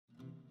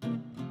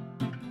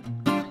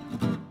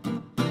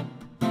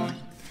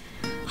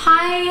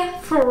Hi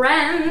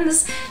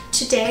friends!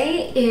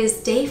 Today is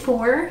day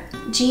 4.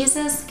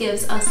 Jesus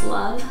gives us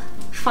love.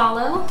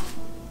 Follow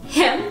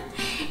him.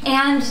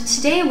 And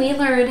today we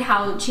learned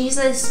how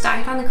Jesus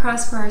died on the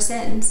cross for our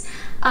sins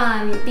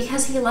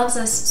because he loves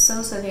us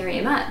so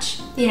very much.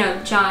 You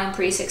know, John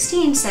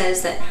 3:16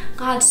 says that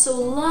God so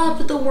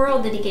loved the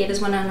world that he gave his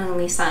one and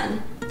only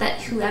son,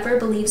 that whoever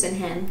believes in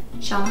him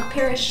shall not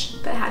perish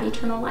but have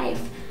eternal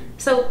life.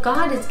 So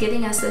God is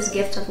giving us this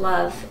gift of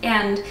love.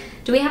 And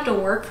do we have to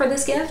work for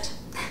this gift?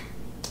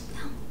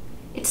 No.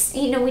 It's,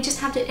 you know, we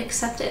just have to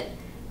accept it.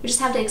 We just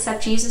have to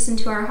accept Jesus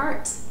into our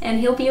hearts and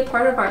he'll be a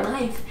part of our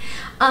life.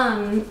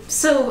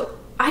 So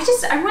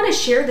I want to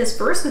share this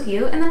verse with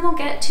you, and then we'll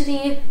get to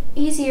the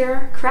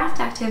easier craft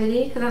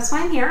activity, because that's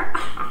why I'm here.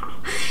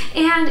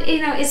 And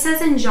you know, it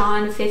says in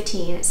John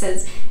 15, it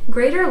says,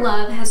 "Greater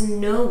love has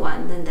no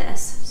one than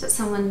this, that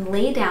someone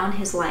lay down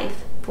his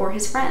life for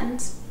his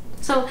friends."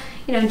 So,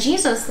 you know,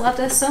 Jesus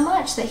loved us so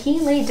much that he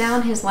laid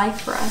down his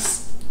life for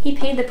us. He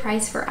paid the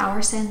price for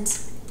our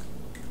sins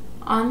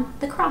on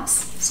the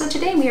cross. So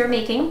today we are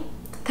making,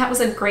 that was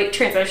a great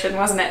transition,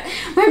 wasn't it?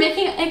 We're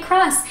making a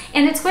cross,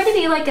 and it's going to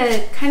be like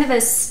a kind of a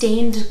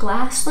stained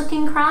glass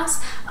looking cross.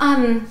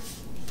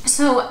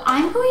 So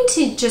I'm going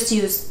to just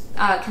use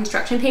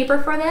construction paper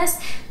for this.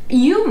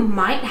 You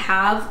might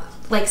have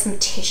like some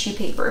tissue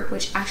paper,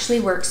 which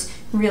actually works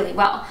really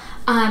well.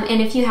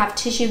 And if you have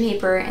tissue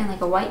paper and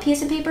like a white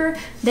piece of paper,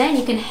 then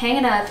you can hang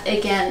it up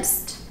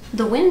against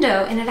the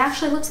window and it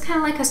actually looks kind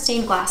of like a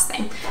stained glass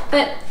thing.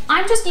 But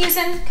I'm just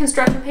using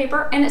construction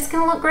paper and it's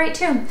gonna look great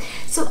too.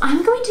 So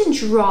I'm going to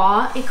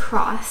draw a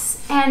cross,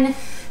 and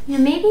you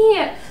know,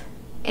 maybe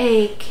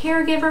a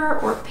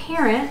caregiver or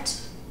parent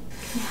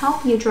can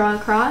help you draw a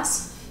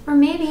cross, or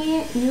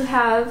maybe you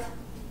have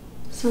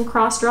some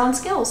cross-drawn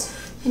skills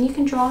and you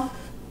can draw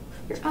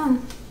your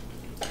own.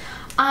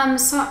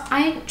 So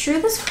I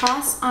drew this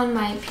cross on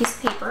my piece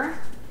of paper,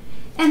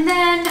 and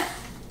then,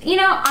 you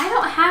know, I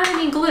don't have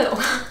any glue,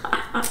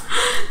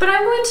 but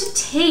I'm going to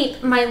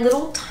tape my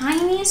little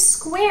tiny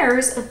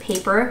squares of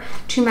paper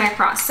to my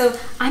cross. So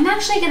I'm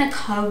actually going to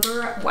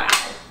cover, wow,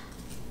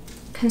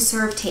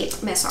 conserve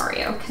tape, Miss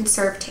Ario,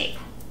 conserve tape.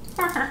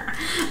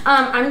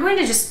 I'm going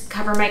to just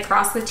cover my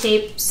cross with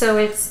tape so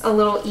it's a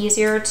little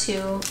easier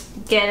to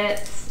get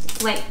it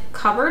like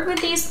covered with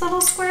these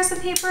little squares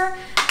of paper,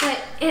 but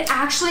it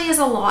actually is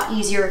a lot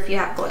easier if you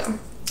have glue.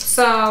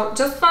 So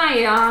just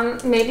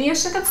maybe you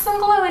should get some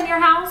glue in your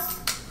house.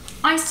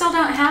 I still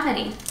don't have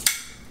any.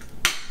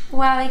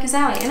 Wowie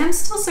kazowie, and I'm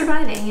still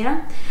surviving, you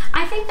know?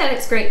 I think that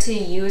it's great to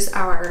use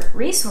our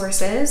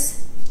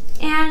resources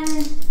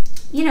and,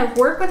 you know,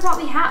 work with what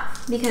we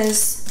have,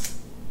 because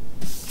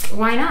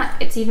why not?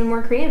 It's even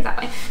more creative that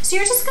way. So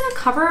you're just gonna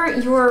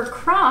cover your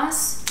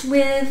cross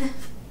with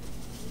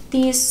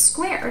these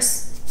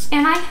squares.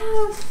 And I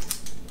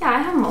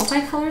have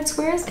multicolored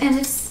squares, and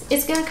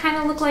it's gonna kind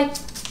of look like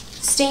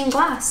stained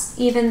glass,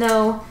 even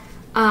though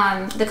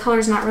the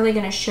color's not really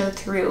gonna show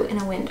through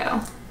in a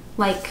window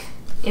like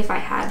if I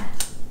had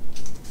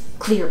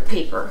clear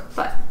paper,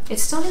 but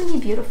it's still gonna be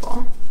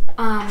beautiful.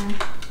 I'm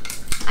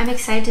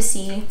excited to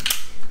see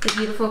the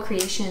beautiful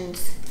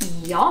creations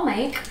y'all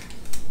make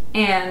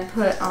and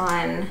put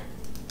on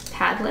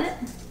Padlet.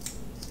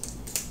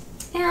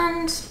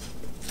 And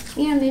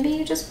you know, maybe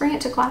you just bring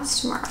it to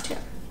class tomorrow too.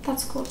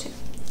 That's cool too,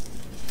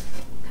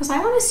 because I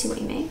want to see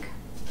what you make.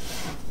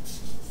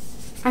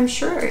 I'm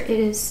sure it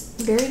is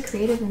very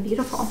creative and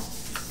beautiful.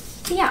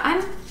 But yeah,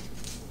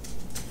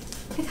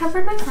 I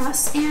covered my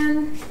cross,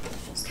 and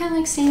it's kind of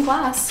like stained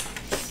glass,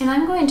 and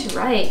I'm going to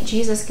write,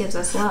 "Jesus gives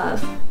us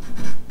love."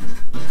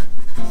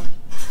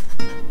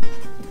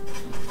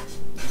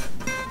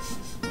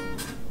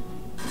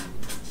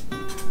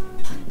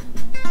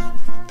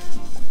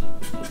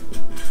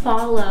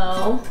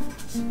 Follow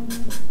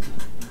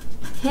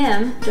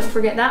him, don't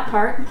forget that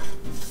part.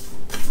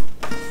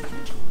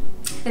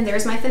 And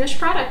there's my finished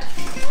product.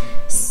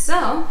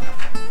 So,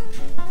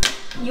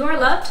 you are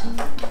loved,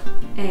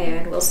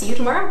 and we'll see you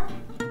tomorrow.